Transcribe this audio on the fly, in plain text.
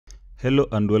Hello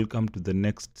and welcome to the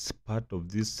next part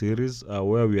of this series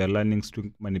where we are learning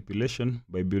string manipulation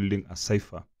by building a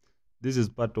cipher. This is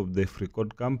part of the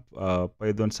freeCodeCamp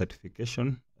Python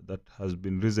certification that has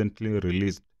been recently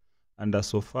released. And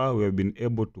so far we have been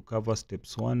able to cover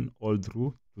steps 1 all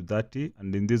through to 30,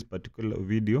 and in this particular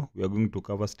video we are going to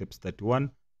cover steps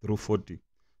 31 through 40.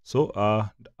 So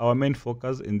our main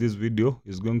focus in this video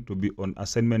is going to be on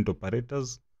assignment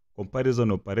operators,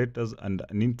 comparison operators, and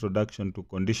an introduction to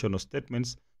conditional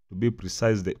statements, to be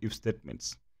precise, the if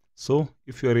statements. So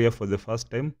if you're here for the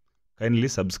first time, kindly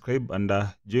subscribe and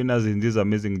join us in this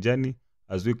amazing journey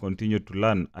as we continue to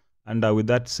learn. And with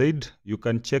that said, you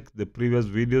can check the previous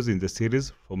videos in the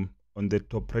series from on the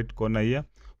top right corner here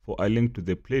for a link to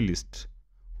the playlist.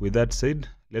 With that said,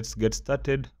 let's get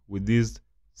started with this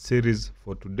series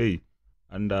for today.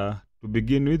 And to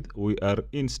begin with, we are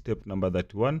in step number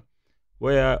 31,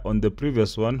 where on the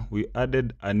previous one we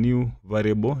added a new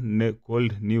variable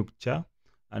called new char,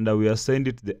 and we assigned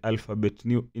it the alphabet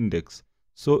new index.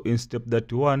 So in step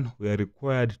 31 we are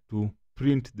required to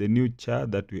print the new char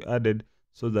that we added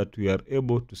so that we are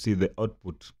able to see the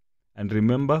output. And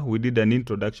remember, we did an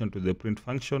introduction to the print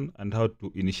function and how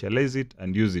to initialize it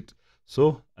and use it.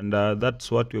 So that's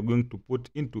what we're going to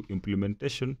put into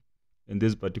implementation in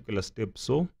this particular step.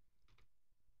 So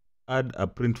add a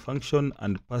print function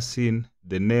and pass in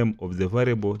the name of the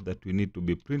variable that we need to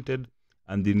be printed,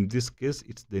 and in this case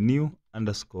it's the new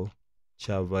underscore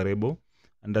char variable.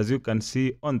 And as you can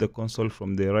see on the console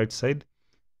from the right side,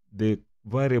 the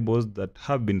variables that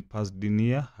have been passed in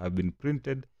here have been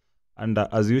printed. And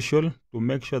as usual, to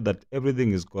make sure that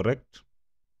everything is correct,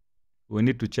 we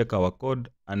need to check our code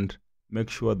and make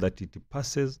sure that it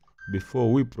passes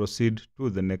before we proceed to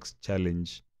the next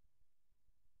challenge.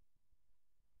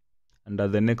 And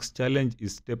the next challenge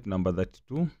is step number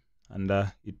 32, and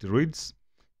it reads: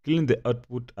 clean the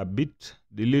output a bit,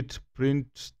 delete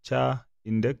print char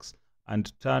index,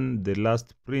 and turn the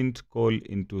last print call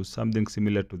into something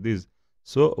similar to this.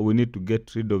 So we need to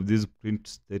get rid of this print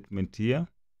statement here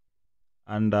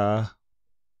and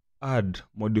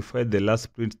modify the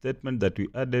last print statement that we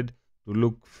added to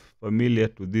look familiar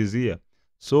to this here.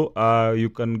 So you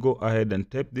can go ahead and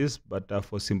type this, but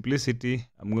for simplicity,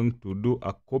 I'm going to do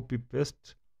a copy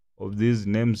paste of these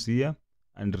names here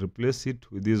and replace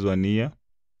it with this one here.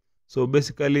 So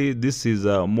basically, this is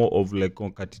more of like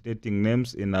concatenating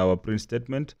names in our print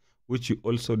statement, which we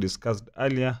also discussed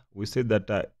earlier. We said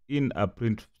that in a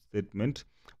print statement,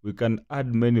 we can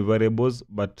add many variables,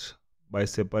 but by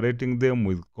separating them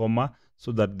with comma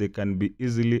so that they can be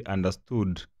easily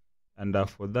understood. And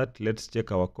for that, let's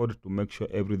check our code to make sure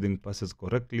everything passes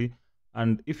correctly.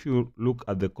 And if you look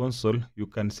at the console, you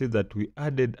can see that we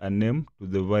added a name to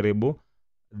the variable.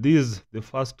 The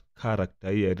first character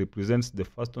here represents the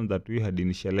first one that we had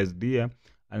initialized here,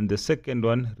 and the second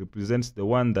one represents the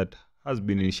one that has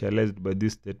been initialized by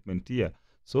this statement here.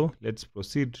 So let's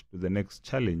proceed to the next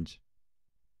challenge.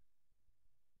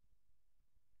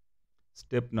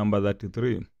 Step number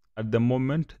 33. At the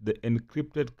moment, the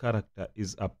encrypted character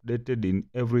is updated in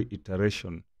every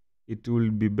iteration. It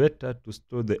will be better to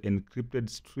store the encrypted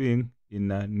string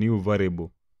in a new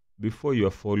variable. Before your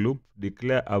for loop,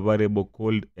 declare a variable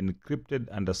called encrypted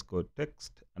underscore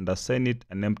text and assign it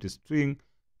an empty string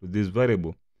to this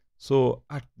variable. So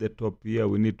at the top here,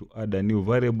 we need to add a new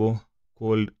variable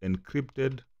called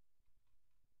encrypted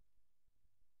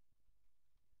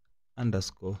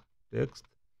underscore text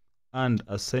and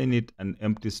assign it an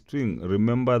empty string.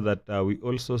 Remember that we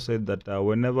also said that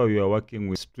whenever we are working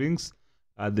with strings,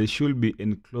 they should be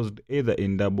enclosed either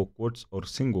in double quotes or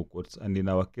single quotes. And in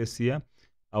our case here,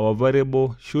 our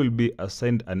variable should be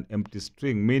assigned an empty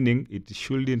string, meaning it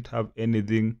shouldn't have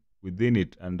anything within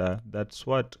it. And that's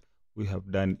what we have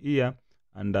done here.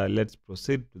 And let's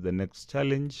proceed to the next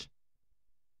challenge,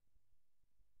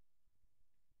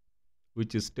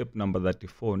 which is step number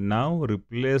 34. Now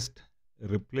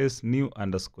replace new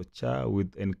underscore char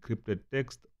with encrypted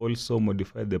text. Also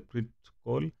modify the print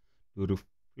call to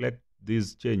reflect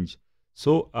this change.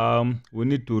 So we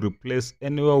need to replace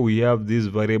anywhere we have this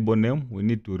variable name, we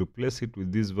need to replace it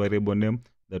with this variable name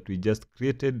that we just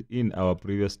created in our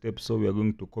previous step. So we are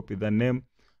going to copy the name,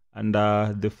 and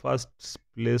the first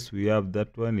place we have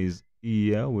that one is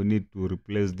here. We need to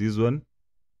replace this one,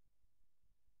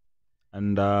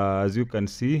 and as you can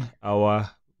see, our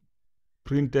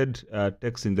printed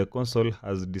text in the console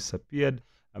has disappeared,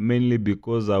 mainly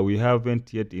because we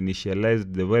haven't yet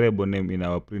initialized the variable name in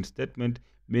our print statement,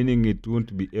 meaning it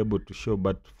won't be able to show.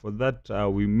 But for that,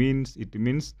 it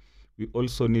means we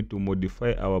also need to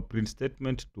modify our print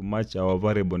statement to match our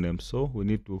variable name. So we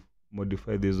need to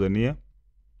modify this one here,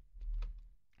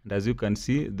 And as you can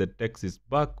see, the text is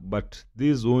back, but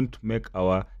this won't make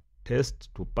our test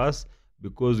to pass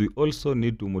because we also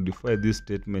need to modify this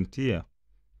statement here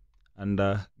and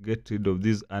get rid of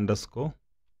this underscore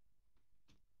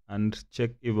and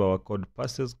check if our code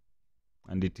passes,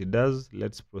 and it does.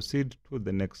 Let's proceed to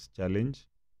the next challenge,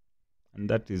 and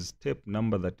that is step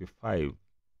number 35.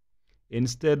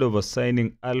 Instead of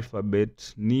assigning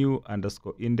alphabet new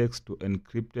underscore index to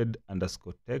encrypted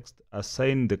underscore text,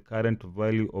 assign the current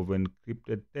value of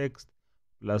encrypted text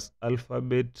plus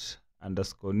alphabet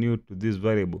underscore new to this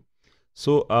variable.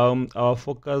 So our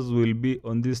focus will be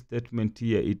on this statement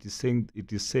here. It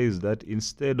says that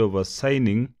instead of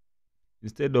assigning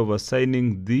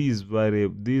this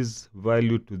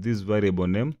value to this variable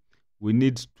name, we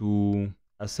need to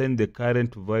assign the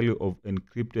current value of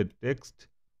encrypted text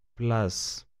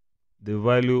plus the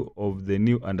value of the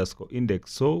new underscore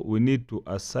index. So we need to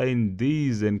assign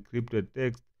this encrypted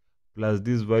text plus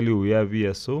this value we have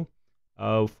here. So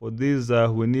for this,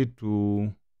 we need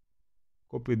to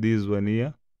copy this one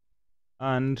here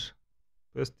and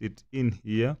paste it in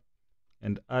here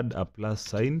and add a plus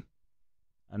sign.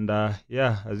 And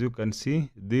yeah, as you can see,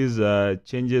 these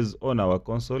changes on our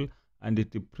console, and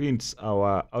it prints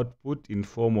our output in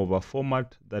form of a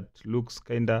format that looks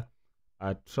kinda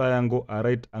a triangle, a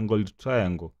right angled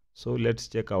triangle. So let's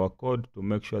check our code to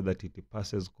make sure that it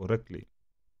passes correctly.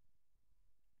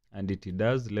 And it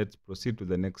does. Let's proceed to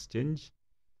the next change.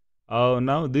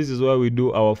 Now this is where we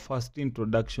do our first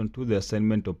introduction to the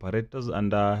assignment operators,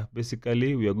 and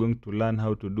basically we are going to learn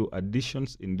how to do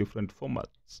additions in different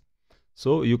formats.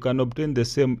 So you can obtain the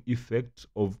same effect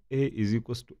of A is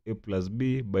equals to A plus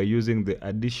B by using the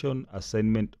addition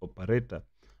assignment operator.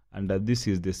 And this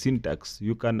is the syntax.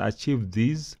 You can achieve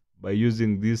this by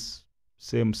using this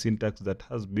same syntax that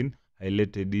has been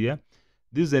highlighted here.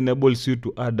 This enables you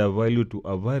to add a value to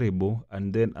a variable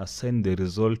and then assign the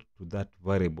result to that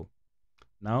variable.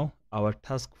 Now, our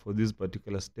task for this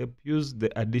particular step, use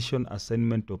the addition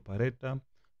assignment operator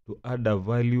to add a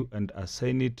value and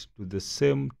assign it to the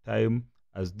same time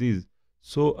as this.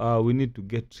 So we need to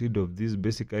get rid of this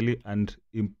basically and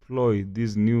employ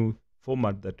this new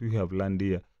format that we have learned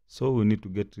here. So we need to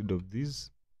get rid of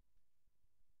this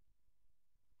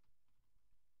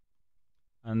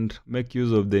and make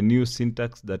use of the new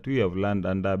syntax that we have learned,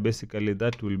 and basically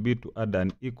that will be to add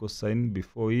an equal sign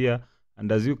before here.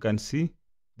 And as you can see,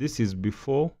 this is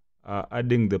before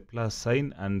adding the plus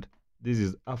sign, and this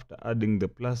is after adding the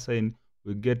plus sign.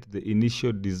 We get the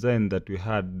initial design that we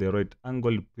had, the right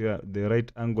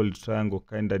angled triangle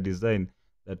kind of design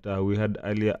that we had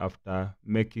earlier after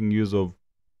making use of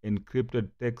encrypted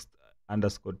text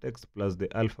underscore text plus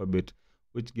the alphabet,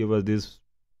 which gave us this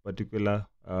particular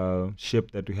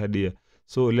shape that we had here.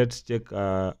 So let's check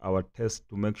our test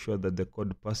to make sure that the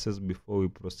code passes before we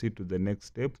proceed to the next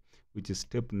step, which is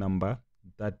step number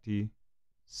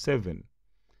 37.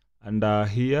 And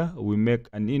here we make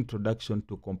an introduction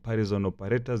to comparison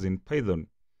operators in Python,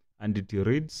 and it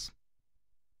reads: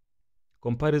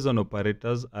 comparison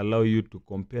operators allow you to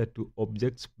compare two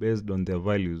objects based on their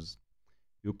values.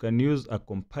 You can use a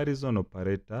comparison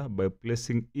operator by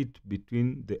placing it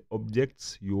between the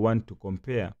objects you want to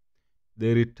compare.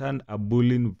 They return a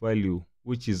Boolean value,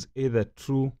 which is either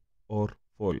true or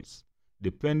false,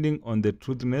 depending on the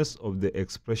truthiness of the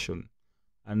expression.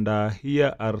 And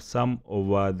here are some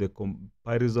of the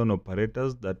comparison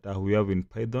operators that we have in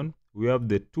Python. We have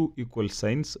the two equal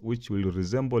signs, which will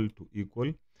resemble to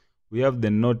equal. We have the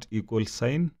not equal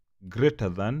sign, greater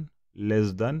than,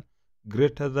 less than,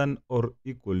 greater than or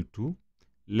equal to,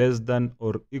 less than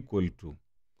or equal to.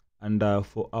 And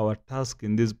for our task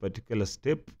in this particular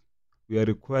step, we are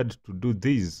required to do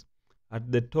this.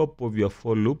 At the top of your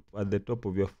for loop,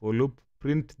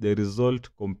 print the result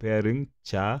comparing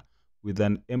char with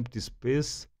an empty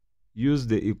space. Use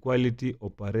the equality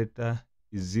operator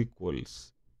is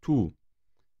equals to.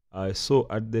 So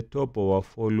at the top of our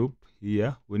for loop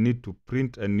here, we need to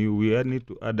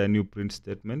add a new print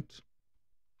statement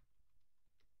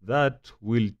that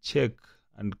will check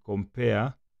and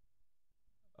compare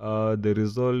the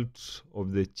result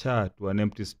of the char to an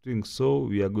empty string. So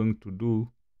we are going to do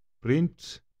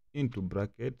print into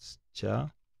brackets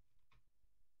char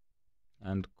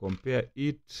and compare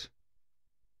it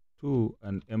to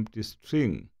an empty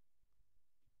string.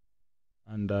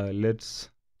 And let's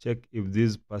check if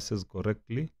this passes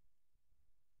correctly.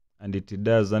 And it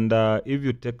does. And if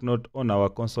you take note on our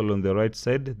console on the right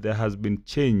side, there has been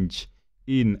change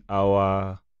in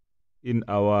our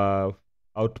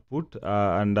output,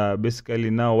 and basically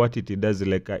now what it does,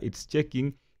 like it's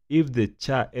checking if the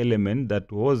char element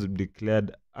that was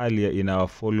declared earlier in our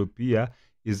for loop here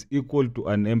is equal to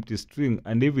an empty string,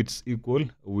 and if it's equal,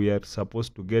 we are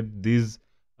supposed to get these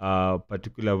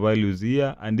particular values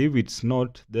here, and if it's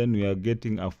not, then we are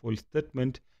getting a false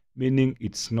statement, meaning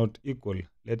it's not equal.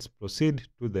 Let's proceed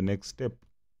to the next step.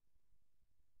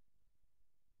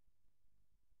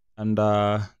 And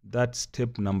that's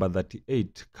step number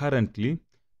 38. Currently,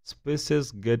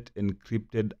 spaces get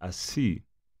encrypted as C.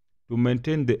 To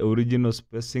maintain the original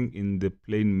spacing in the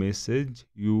plain message,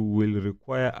 you will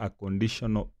require a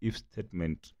conditional if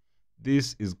statement.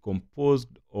 This is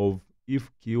composed of if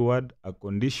keyword, a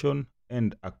condition,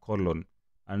 and a colon.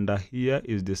 And here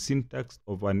is the syntax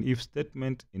of an if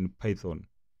statement in Python.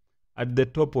 At the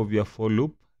top of your for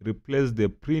loop, replace the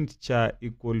print char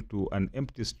equal to an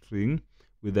empty string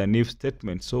with an if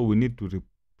statement. So we need to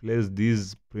replace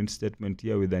this print statement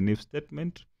here with an if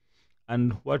statement.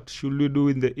 And what should we do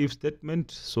in the if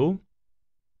statement? So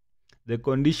the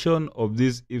condition of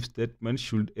this if statement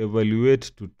should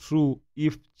evaluate to true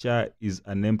if char is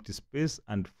an empty space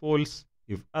and false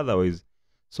if otherwise.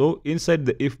 So inside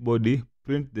the if body,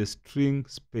 print the string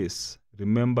space.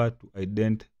 Remember to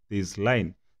indent this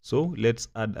line. So let's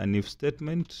add an if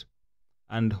statement.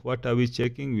 And what are we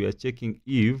checking? We are checking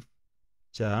if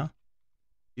char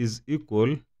is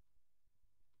equal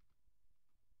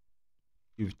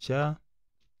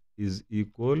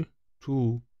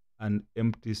to an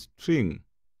empty string.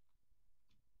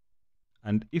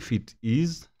 And if it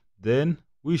is, then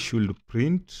we should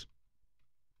print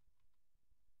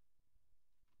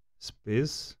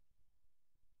space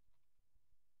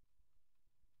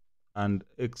and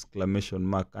exclamation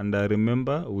mark. And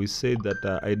remember, we said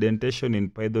that indentation in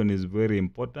Python is very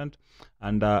important,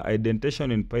 and indentation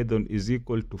in Python is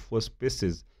equal to 4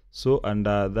 spaces. So, and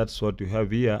that's what you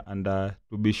have here. And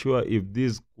to be sure if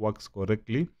this works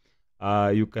correctly,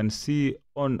 you can see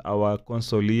on our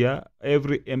console here,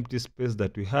 every empty space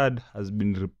that we had has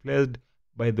been replaced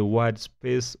by the word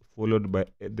space followed by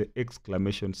the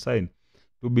exclamation sign.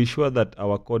 To be sure that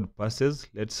our code passes,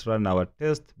 let's run our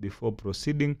test before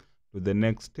proceeding to the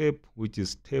next step, which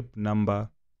is step number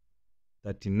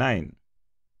 39.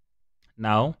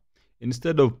 Now,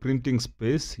 instead of printing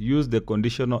space, use the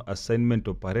conditional assignment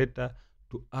operator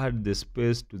to add the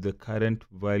space to the current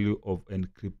value of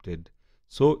encrypted.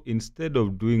 So instead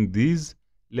of doing this,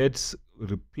 let's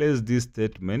replace this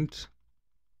statement.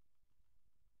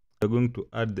 We're going to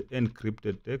add the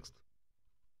encrypted text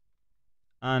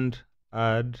and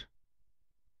add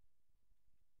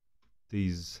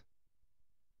these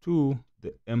to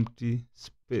the empty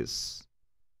space,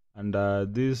 and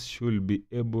this should be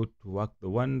able to work the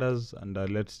wonders. And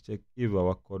let's check if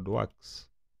our code works,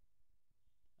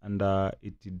 and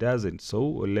it doesn't. So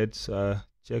let's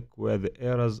check where the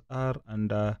errors are.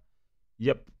 And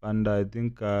yep, and I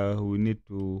think we need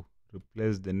to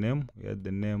replace the name. We had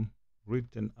the name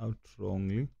written out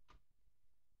wrongly,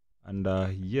 and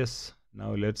yes,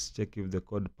 now let's check if the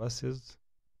code passes.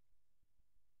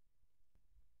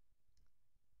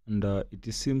 And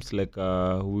it seems like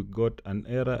we got an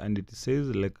error, and it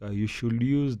says like you should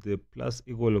use the plus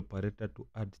equal operator to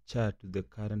add char to the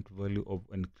current value of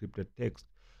encrypted text.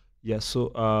 Yeah,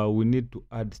 so we need to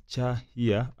add char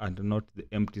here and not the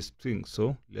empty string.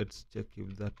 So let's check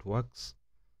if that works,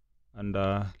 and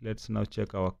let's now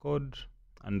check our code,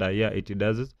 and yeah, it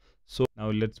does it. So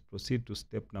now let's proceed to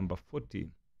step number 40.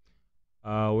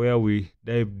 Where we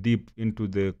dive deep into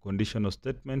the conditional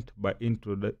statement by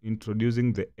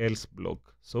introducing the else block.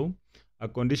 So a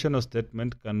conditional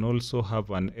statement can also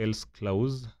have an else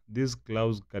clause. This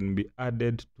clause can be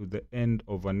added to the end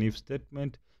of an if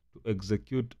statement to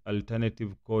execute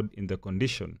alternative code in the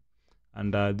condition.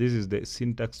 And this is the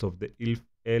syntax of the if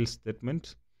else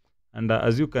statement. And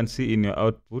as you can see in your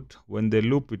output, when the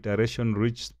loop iteration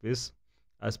reaches space,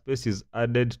 a space is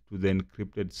added to the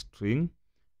encrypted string.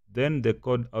 Then the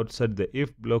code outside the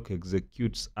if block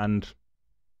executes, and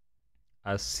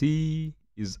a C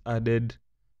is added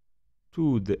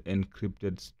to the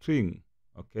encrypted string.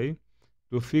 Okay,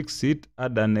 to fix it,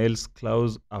 add an else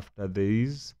clause after the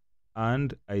is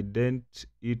and indent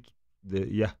it.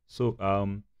 So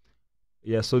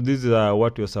this is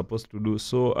what you're supposed to do.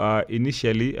 So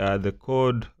initially the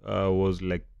code was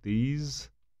like this.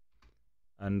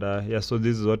 And so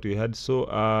this is what we had.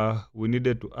 So we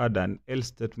needed to add an else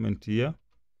statement here,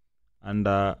 and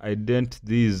indent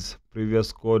this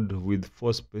previous code with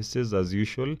 4 spaces as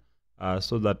usual,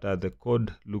 so that the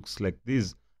code looks like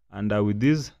this. And with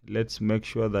this, let's make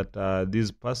sure that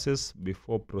this passes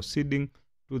before proceeding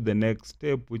to the next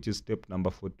step, which is step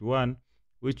number 41,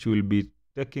 which will be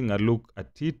taking a look at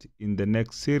it in the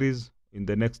next series, in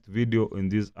the next video in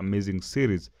this amazing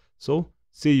series. So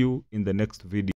see you in the next video.